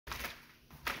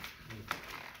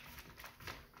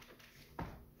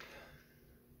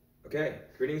Okay,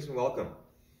 greetings and welcome.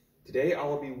 Today I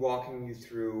will be walking you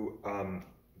through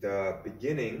the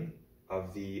beginning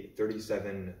of the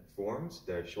 37 forms,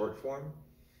 the short form.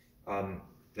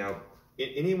 Now,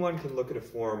 anyone can look at a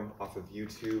form off of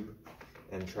YouTube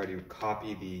and try to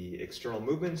copy the external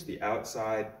movements, the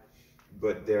outside,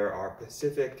 but there are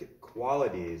specific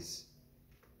qualities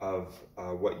of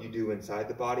what you do inside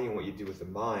the body and what you do with the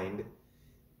mind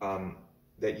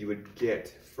that you would get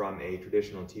from a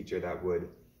traditional teacher that would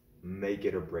make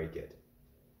it or break it.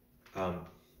 If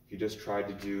you just tried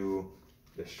to do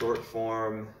the short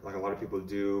form, like a lot of people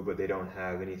do, but they don't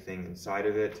have anything inside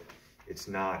of it, it's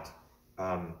not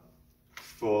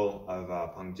full of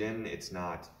pangjin, it's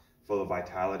not full of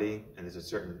vitality, and there's a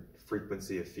certain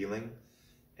frequency of feeling,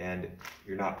 and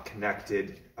you're not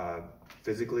connected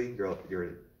physically,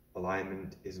 your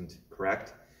alignment isn't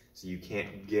correct, so you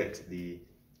can't get the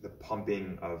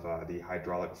pumping of the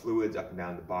hydraulic fluids up and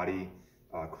down the body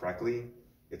correctly.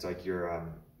 It's like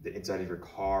the inside of your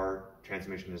car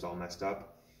transmission is all messed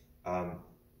up.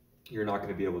 You're not going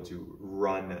to be able to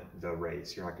run the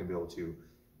race. You're not going to be able to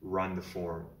run the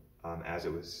form as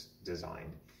it was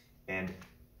designed. And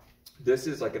this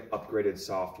is like an upgraded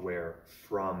software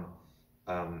from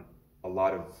a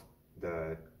lot of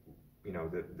the,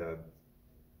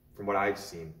 from what I've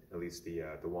seen, at least the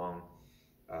Wang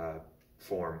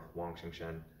form, Wang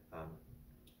Shengshen.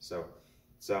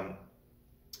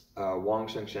 Wang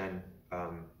Shengshen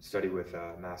studied with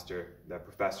the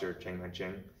professor Cheng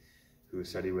Mencheng, who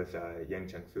studied with Yang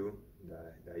Chengfu,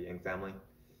 the Yang family.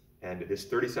 And this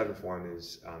 37 form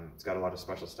is, it's got a lot of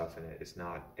special stuff in it. It's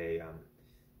not a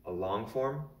long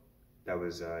form. That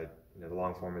was, the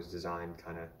long form is designed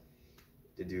kind of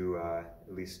to do,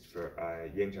 at least for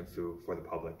Yang Chengfu, for the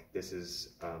public. This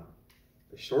is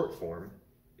the short form.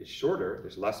 It's shorter,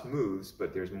 there's less moves,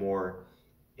 but there's more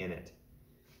in it.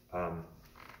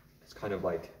 It's kind of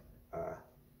like,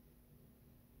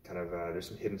 there's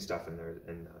some hidden stuff in there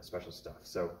and special stuff.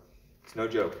 So it's no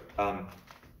joke.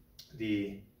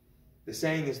 The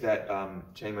saying is that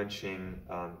Cheng Mencheng,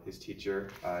 his teacher,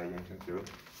 Yang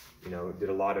Chengfu, did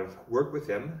a lot of work with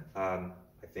him, I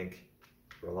think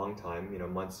for a long time,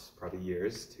 months, probably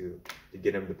years, to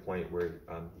get him to the point where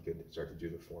he could start to do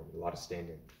the form. A lot of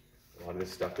standing. A lot of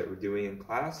this stuff that we're doing in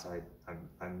class,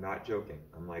 I'm not joking.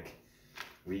 I'm like,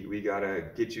 we gotta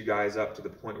get you guys up to the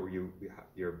point where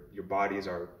your bodies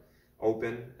are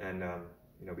open, and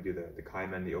we do the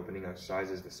kaimen, the opening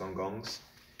exercises, the songgongs,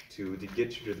 to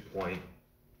get you to the point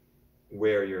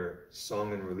where you're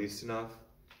sung and released enough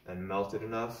and melted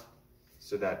enough,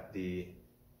 so that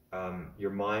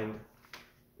your mind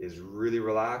is really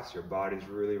relaxed, your body's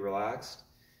really relaxed,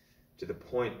 to the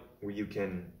point where you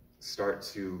can start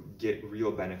to get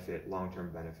real benefit,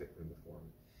 long-term benefit from the form.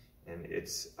 And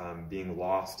it's being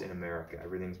lost in America.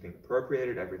 Everything's being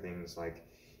appropriated, everything's like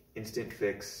instant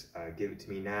fix, give it to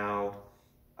me now,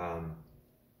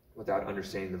 without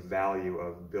understanding the value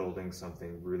of building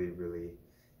something really, really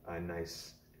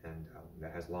nice and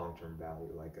that has long-term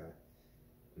value, like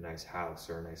a nice house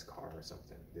or a nice car or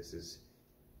something. This is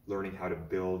learning how to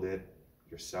build it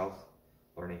yourself,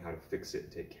 learning how to fix it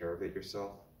and take care of it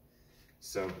yourself.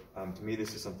 So to me,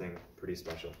 this is something pretty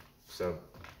special. So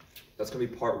that's going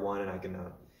to be part one, and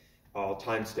I'll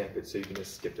timestamp it so you can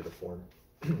just skip to the form.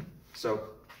 So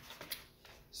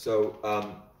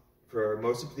for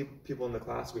most of the people in the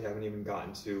class, we haven't even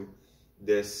gotten to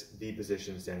this V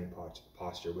position standing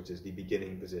posture, which is the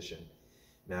beginning position.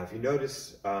 Now, if you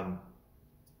notice,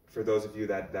 for those of you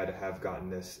that have gotten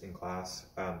this in class,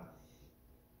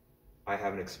 I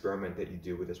have an experiment that you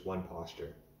do with this one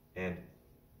posture, and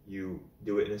you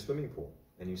do it in a swimming pool,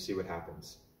 and you see what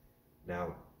happens.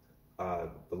 Now,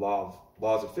 the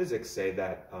laws of physics say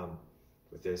that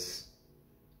with this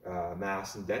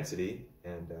mass and density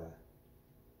and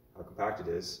how compact it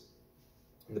is,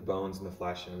 the bones and the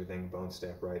flesh and everything, bones stay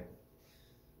upright,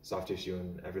 soft tissue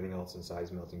and everything else inside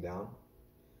is melting down.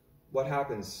 What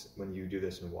happens when you do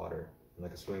this in water, in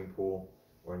like a swimming pool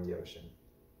or in the ocean?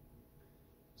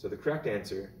 So the correct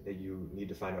answer that you need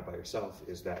to find out by yourself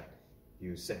is that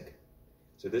you sink.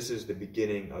 So this is the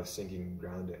beginning of sinking and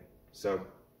grounding. So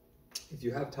if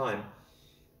you have time,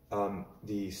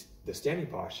 the standing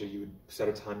posture, you would set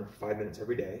a timer for 5 minutes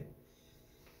every day.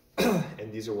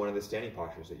 And these are one of the standing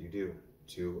postures that you do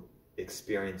to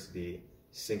experience the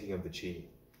sinking of the chi.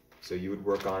 So you would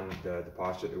work on the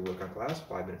posture that we work on class,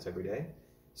 5 minutes every day,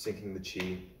 sinking the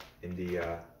chi in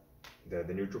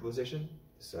the neutral position,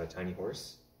 this tiny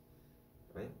horse,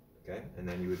 right? Okay, and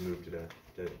then you would move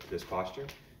to this posture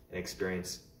and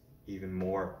experience even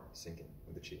more sinking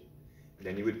of the chi. And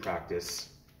then you would practice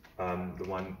The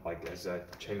one, like as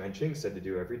Chen Manching said to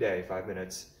do every day, 5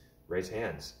 minutes, raise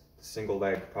hands. Single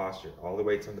leg posture, all the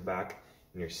weights on the back,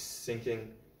 and you're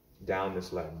sinking down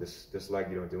this leg. This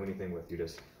leg you don't do anything with, you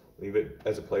just leave it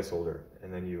as a placeholder,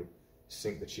 and then you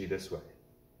sink the chi this way,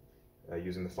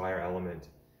 using the fire element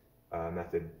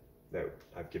method that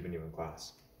I've given you in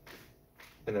class.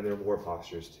 And then there are more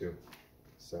postures too.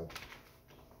 So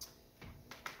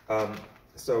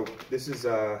this is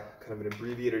kind of an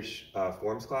abbreviated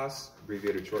forms class,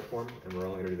 abbreviated short form, and we're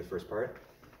only going to do the first part.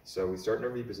 So we start in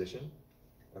our V position,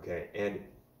 okay, and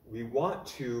we want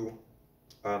to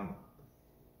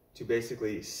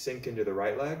basically sink into the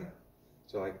right leg.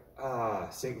 So like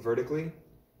sink vertically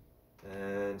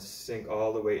and sink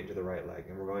all the weight into the right leg,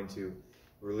 and we're going to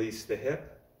release the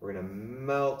hip. We're going to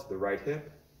melt the right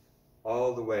hip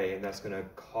all the way, and that's going to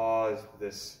cause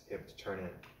this hip to turn in.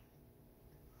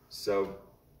 So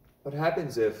what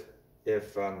happens if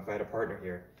I had a partner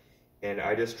here and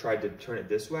I just tried to turn it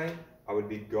this way, I would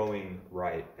be going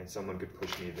right and someone could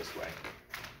push me this way.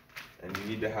 And you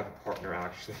need to have a partner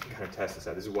actually kind of test this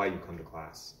out. This is why you come to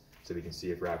class, so we can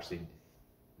see if we're actually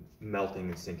melting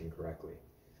and sinking correctly.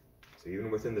 So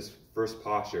even within this first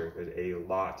posture, there's a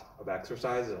lot of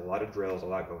exercises, a lot of drills, a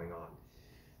lot going on.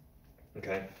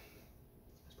 Okay?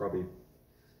 It's probably,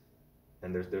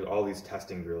 and there's all these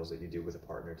testing drills that you do with a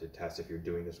partner to test if you're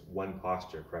doing this one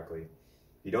posture correctly.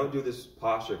 If you don't do this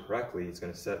posture correctly, it's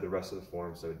going to set the rest of the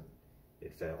form so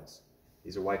it fails.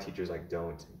 These are why teachers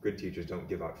good teachers don't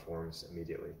give out forms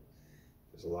immediately.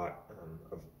 There's a lot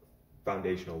of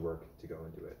foundational work to go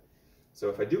into it. So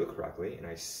if I do it correctly and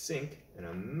I sink and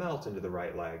I melt into the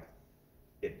right leg,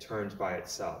 it turns by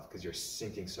itself because you're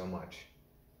sinking so much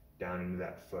down into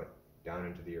that foot, down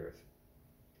into the earth.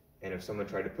 And if someone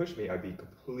tried to push me, I'd be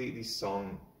completely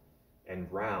sung and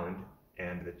round,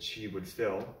 and the chi would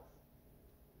fill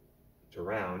to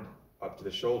round up to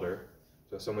the shoulder.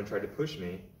 So if someone tried to push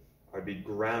me, I'd be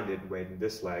grounded weighting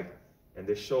this leg, and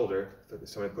this shoulder, if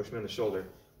someone pushed me on the shoulder,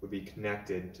 would be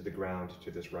connected to the ground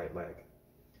to this right leg.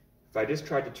 If I just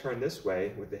tried to turn this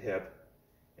way with the hip,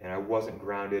 and I wasn't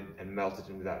grounded and melted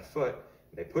into that foot,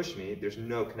 and they pushed me, there's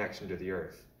no connection to the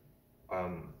earth.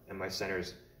 And my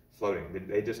center's floating.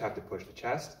 They just have to push the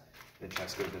chest, and the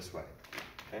chest goes this way.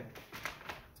 Okay?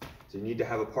 So you need to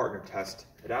have a partner test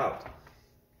it out.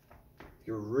 If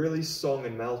you're really sung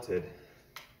and melted,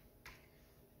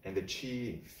 and the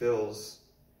chi fills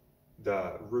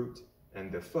the root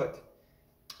and the foot,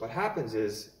 what happens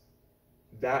is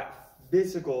that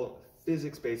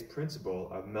physics-based principle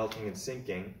of melting and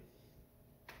sinking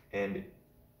and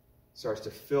starts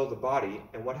to fill the body,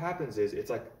 and what happens is it's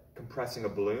like compressing a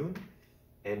balloon,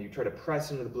 and you try to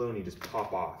press into the balloon, you just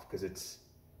pop off because it's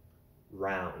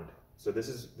round. So this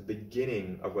is the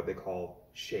beginning of what they call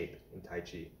shape in Tai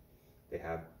Chi. They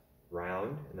have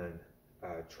round, and then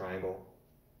triangle,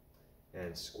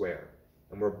 and square.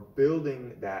 And we're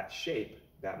building that shape,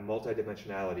 that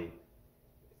multidimensionality,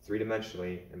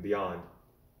 three-dimensionally and beyond,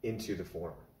 into the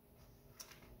form.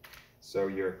 So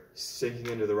you're sinking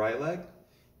into the right leg,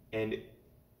 and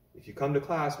if you come to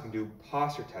class, we can do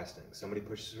posture testing. Somebody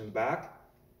pushes you from the back,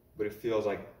 but it feels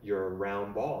like you're a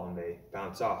round ball and they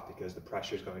bounce off because the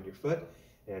pressure is going to your foot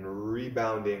and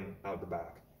rebounding out the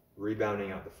back,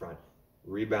 rebounding out the front,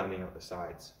 rebounding out the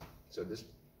sides. So this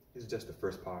is just the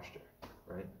first posture,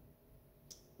 right?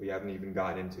 We haven't even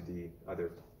gotten into the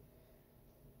other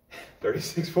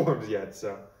 36 forms yet,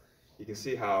 so you can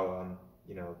see how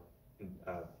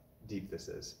deep this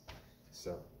is.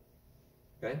 So,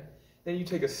 okay. Then you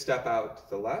take a step out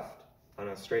to the left on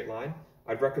a straight line.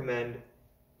 I'd recommend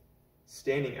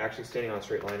actually standing on a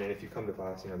straight line, and if you come to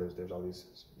class, there's all these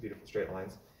beautiful straight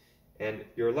lines. And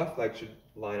your left leg should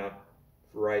line up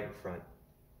right in front.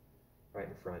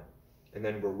 And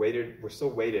then we're still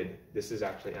weighted. This is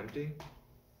actually empty,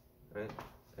 right?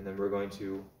 And then we're going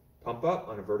to pump up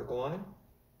on a vertical line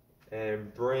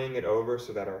and bring it over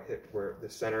so that our hip, where the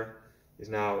center is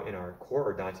now in our core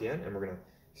or dantian, and we're going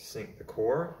to sink the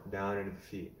core down into the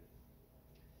feet.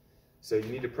 So you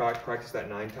need to practice that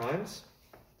 9 times.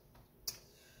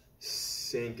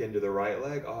 Sink into the right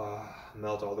leg,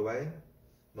 melt all the way.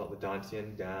 Melt the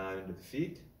dantian down into the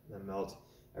feet, and then melt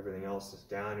everything else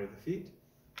down into the feet.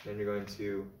 Then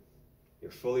you're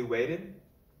fully weighted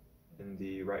in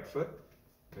the right foot.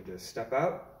 You're going to step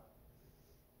out.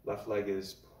 Left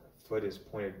foot is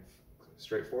pointed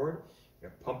straight forward. You're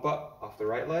going to pump up off the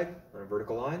right leg on a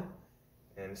vertical line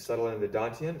and settle into the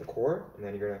dantian, the core, and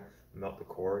then you're going to melt the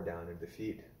core down into the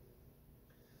feet.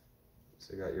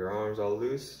 So you got your arms all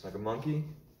loose like a monkey,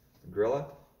 a gorilla,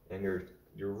 and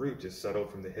your root is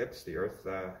settled from the hips, the earth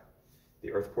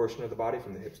portion of the body,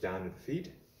 from the hips down to the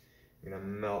feet. You're gonna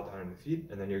melt down in the feet,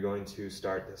 and then you're going to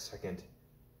start the second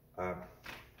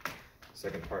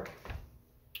part,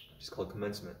 which is called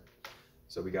commencement.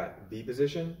 So we got V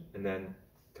position and then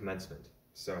commencement.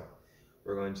 So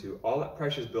we're going to, all that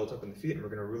pressure is built up in the feet, and we're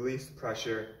going to release the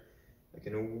pressure like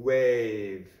in a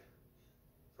wave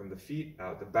from the feet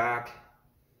out the back,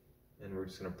 and we're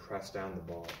just going to press down the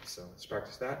ball. So let's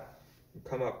practice that. And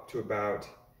come up to about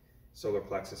solar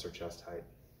plexus or chest height.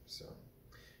 So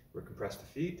we're compress the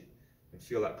feet and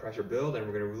feel that pressure build, and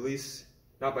we're going to release,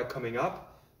 not by coming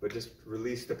up, but just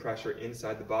release the pressure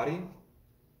inside the body.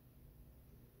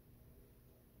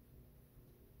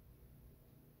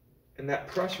 And that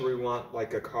pressure we want,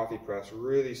 like a coffee press,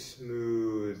 really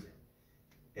smooth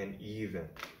and even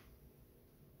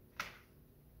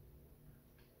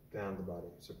down the body.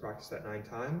 So practice that 9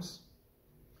 times.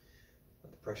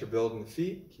 Let the pressure build in the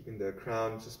feet, keeping the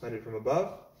crown suspended from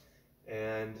above,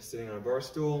 and sitting on a bar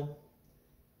stool.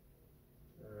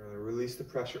 Release the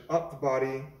pressure up the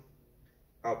body,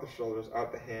 out the shoulders,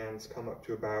 out the hands, come up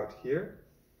to about here.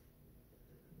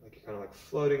 Like you're kind of like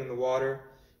floating in the water.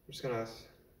 We're just gonna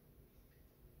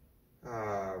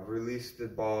release the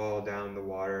ball down the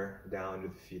water, down to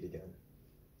the feet again.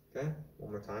 Okay,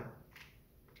 one more time.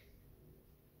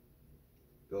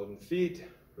 Build in the feet,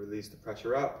 release the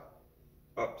pressure up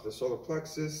to the solar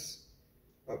plexus,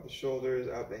 up the shoulders,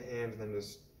 out the hands, and then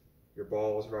just your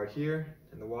ball's right here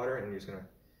in the water, and you're just gonna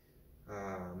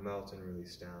melt and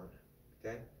release down.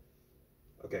 Okay?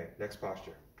 Okay, next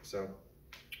posture. So I'm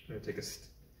gonna take a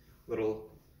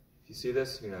little, if you see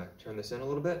this, I'm gonna turn this in a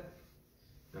little bit.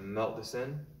 I'm gonna melt this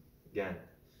in. Again,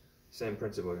 same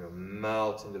principle. You're gonna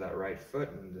melt into that right foot,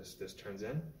 and this turns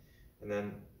in. And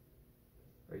then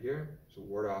right here, so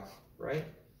ward off right.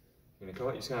 You're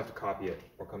just gonna have to copy it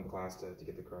or come to class to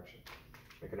get the correction.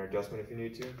 Make an adjustment if you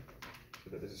need to, so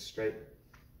that this is straight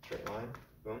line.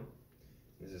 Boom.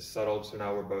 This is settled, so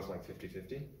now we're both like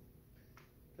 50-50.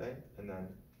 Okay, and then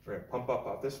we're gonna pump up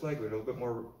off this leg with a little bit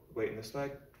more weight in this leg.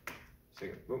 So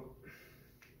you go, boom.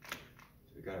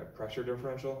 So we got a pressure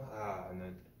differential, and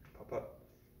then pump up.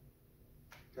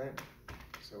 Okay,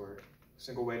 so we're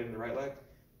single weighted in the right leg.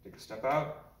 Take a step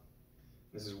out.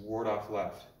 This is ward off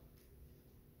left.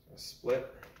 So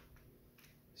split,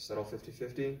 settle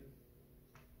 50-50.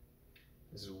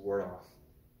 This is ward off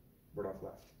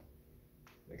left.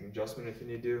 Make an adjustment if you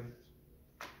need to.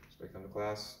 Just wait come to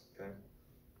class, okay?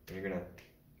 And you're gonna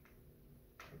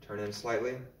turn in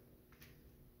slightly.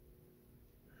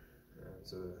 And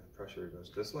so the pressure goes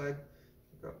to this leg,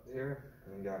 go up here,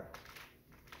 and then got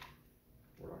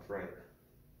ward off right.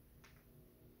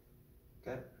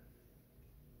 Okay?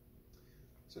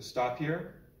 So stop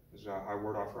here. This is a high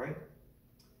ward off right.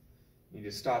 You need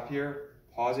to stop here,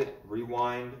 pause it,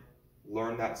 rewind,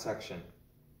 learn that section.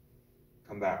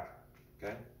 Come back.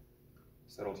 Okay,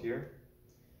 settled here.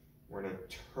 We're going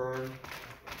to turn.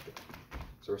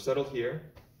 So we're settled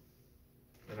here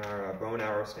in our bow and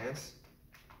arrow stance.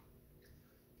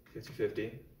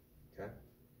 50-50. Okay.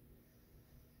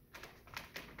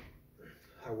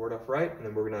 High ward off right, and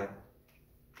then we're going to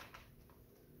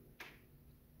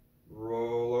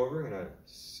roll over. We're going to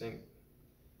sink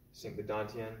the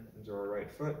dantian into our right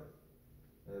foot,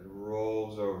 and it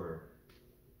rolls over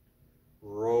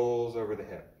the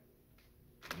hip.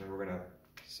 And then we're going to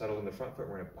settle in the front foot.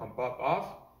 We're going to pump up,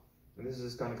 off. And this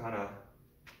is going to kind of,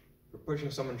 we're pushing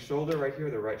someone's shoulder right here,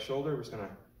 their right shoulder. We're just going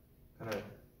to kind of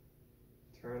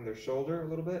turn their shoulder a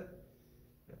little bit.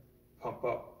 Pump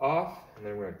up, off. And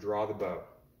then we're going to draw the bow.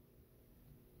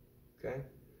 Okay?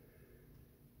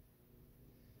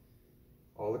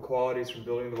 All the qualities from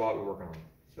building the wall we work on.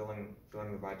 Feeling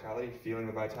the vitality, feeling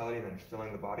the vitality, and then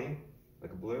filling the body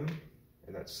like a balloon.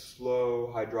 And that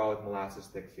slow hydraulic molasses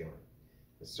thick feeling.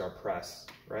 This is our press,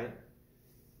 right?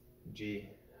 G,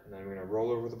 and then we're gonna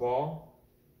roll over the ball,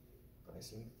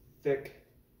 nice and thick,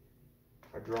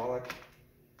 hydraulic.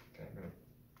 Okay, I'm gonna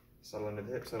settle into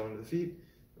the hips, settle into the feet.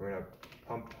 We're gonna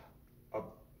pump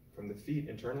up from the feet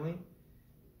internally.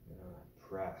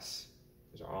 Press.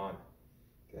 Those are on.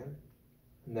 Okay,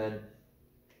 and then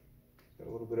got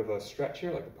a little bit of a stretch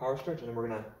here, like a power stretch, and then we're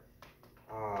gonna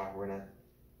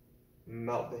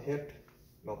melt the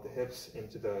hips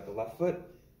into the left foot,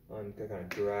 and kind of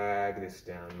drag this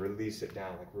down, release it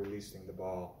down, like releasing the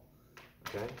ball,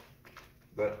 okay?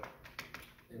 But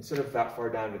instead of that far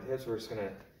down with the hips, we're just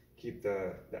gonna keep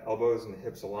the elbows and the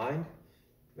hips aligned,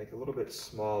 make it a little bit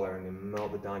smaller, and then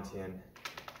melt the dantian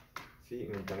feet,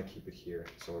 and we're gonna keep it here,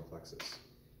 solar plexus,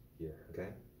 here,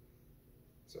 okay?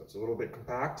 So it's a little bit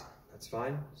compact, that's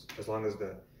fine, as long as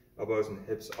the elbows and the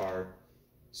hips are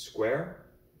square,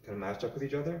 kind of matched up with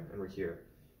each other, and we're here.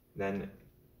 Then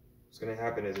what's going to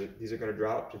happen is these are going to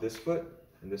drop to this foot,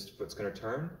 and this foot's going to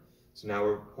turn. So now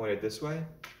we're pointed this way.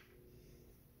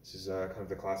 This is kind of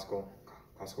the classical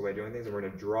way of doing things. And we're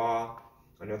going to draw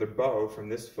another bow from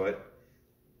this foot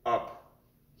up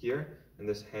here, and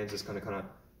this hand's just going to kind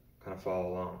of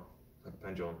follow along like a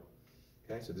pendulum.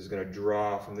 Okay, so this is going to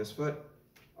draw from this foot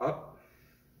up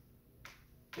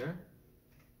here,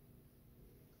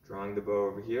 drawing the bow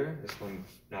over here. This one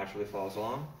naturally follows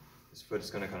along. This foot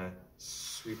is going to kind of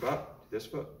sweep up to this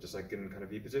foot, just like in kind of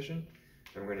V position.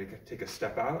 Then we're going to take a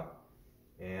step out,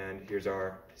 and here's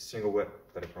our single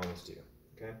whip that I promised you.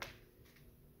 Okay,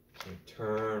 so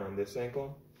turn on this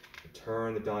ankle,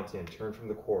 turn the dantian, turn from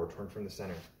the core, turn from the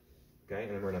center. Okay,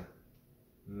 and then we're going to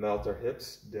melt our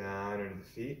hips down into the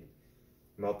feet,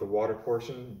 melt the water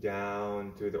portion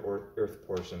down through the earth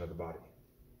portion of the body.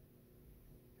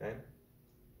 Okay,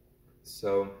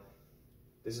 so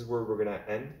this is where we're going to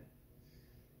end.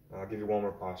 I'll give you one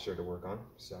more posture to work on.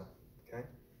 So, okay,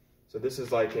 so this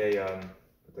is like a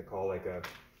what they call like a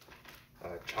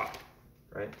chop,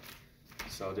 right?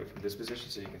 So I'll do it from this position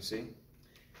so you can see,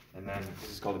 and then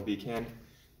this is called a beak hand.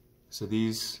 So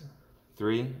these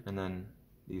three, and then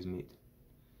these meet.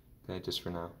 Okay, just for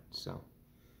now. So,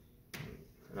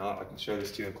 and I can show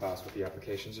this to you in class what the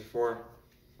applications are for.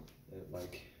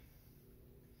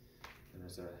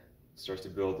 Starts to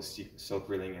build the silk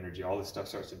reeling energy. All this stuff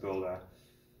starts to build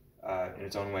in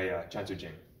its own way chansu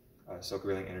jing, silk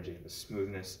reeling energy, the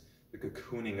smoothness, the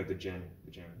cocooning of the jing.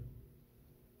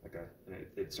 And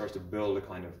it starts to build a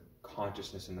kind of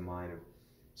consciousness in the mind of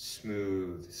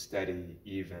smooth, steady,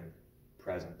 even,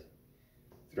 present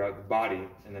throughout the body,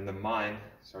 and then the mind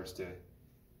starts to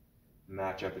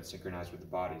match up and synchronize with the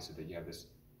body so that you have this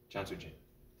chansu jing.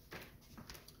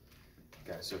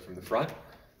 Okay, so from the front,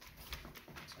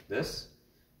 it's like this.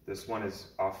 This one is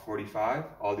off 45.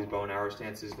 All these bow and arrow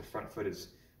stances, the front foot is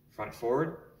front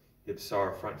forward, hips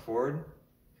are front forward,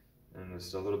 and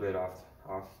there's a little bit off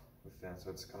with that, so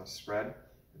it's kind of spread.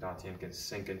 The dantian can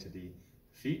sink into the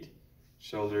feet.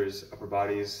 Shoulders, upper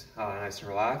bodies, nice and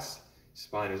relaxed.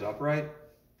 Spine is upright.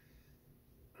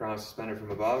 Crown suspended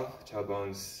from above.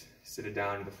 Tailbones seated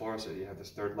down to the floor, so you have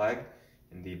this third leg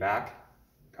in the back,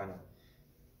 kind of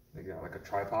like a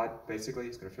tripod, basically.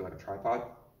 It's going to feel like a tripod.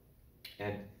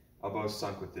 And elbows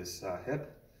sunk with this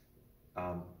hip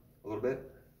a little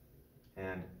bit.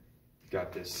 And you've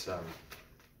got this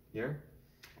here,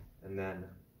 and then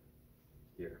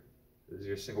here. This is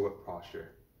your single whip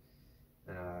posture.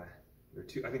 And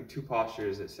there are I think two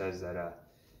postures that says that,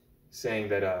 saying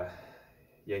that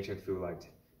Yang Chen Fu liked to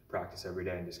practice every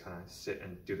day and just kind of sit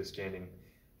and do the standing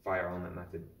fire element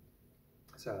method.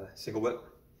 It's a single whip,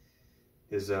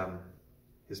 his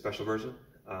special version,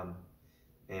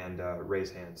 and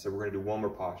raise hands. So we're going to do one more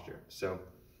posture. So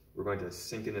we're going to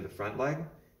sink into the front leg.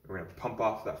 We're going to pump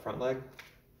off that front leg.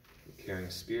 We're carrying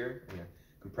a spear. We're going to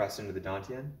compress into the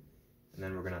dantian, and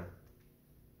then we're going to.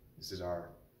 This is our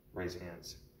raise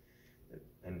hands,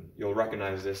 and you'll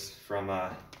recognize this from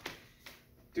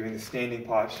doing the standing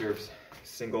posture of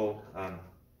single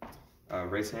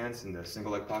raise hands in the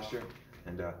single leg posture,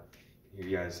 and hear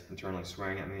you guys internally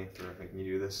swearing at me for making you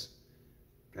do this.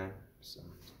 Okay, so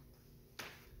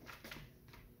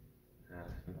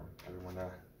everyone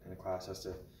in the class has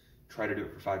to try to do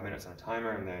it for 5 minutes on a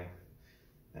timer, and their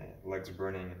legs are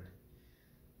burning and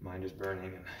mind is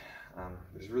burning, and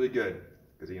it's really good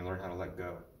because you learn how to let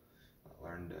go,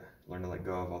 learn to let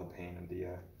go of all the pain and the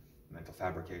mental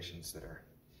fabrications that are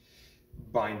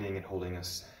binding and holding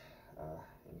us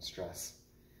in stress.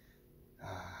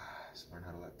 Just learn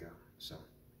how to let go. So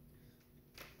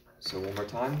one more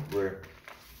time, we're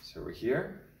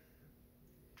here.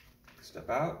 Step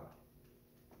out.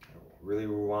 Really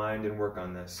rewind and work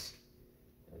on this,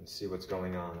 and see what's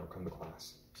going on. I'll come to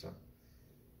class. So,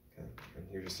 okay, and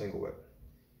here's your single whip.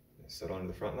 Settle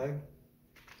into the front leg.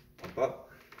 Pump up.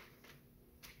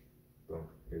 Boom.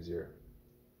 Here's your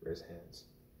raise hands.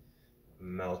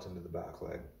 Melt into the back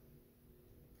leg.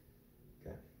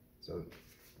 Okay, so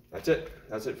that's it.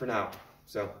 That's it for now.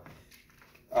 So,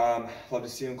 love to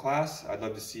see you in class. I'd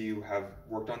love to see you have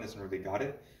worked on this and really got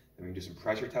it. And we can do some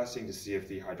pressure testing to see if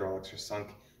the hydraulics are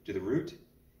sunk to the root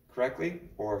correctly,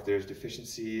 or if there's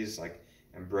deficiencies like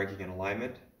breaking in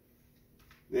alignment.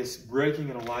 This breaking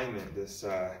in alignment,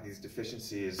 these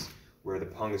deficiencies where the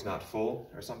pung is not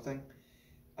full or something,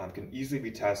 can easily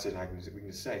be tested, and we can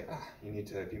just say, you need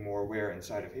to be more aware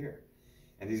inside of here.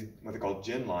 And these, what they call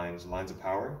Jin lines, lines of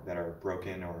power that are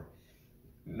broken or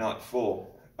not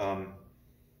full,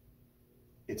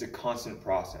 it's a constant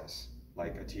process.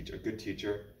 Like a good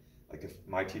teacher, like if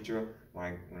my teacher,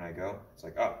 when I go, it's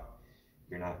like,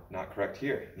 you're not correct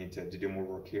here. You need to do more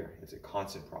work here. It's a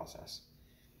constant process.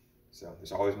 So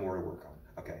there's always more to work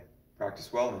on. Okay,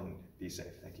 practice well and be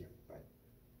safe. Thank you.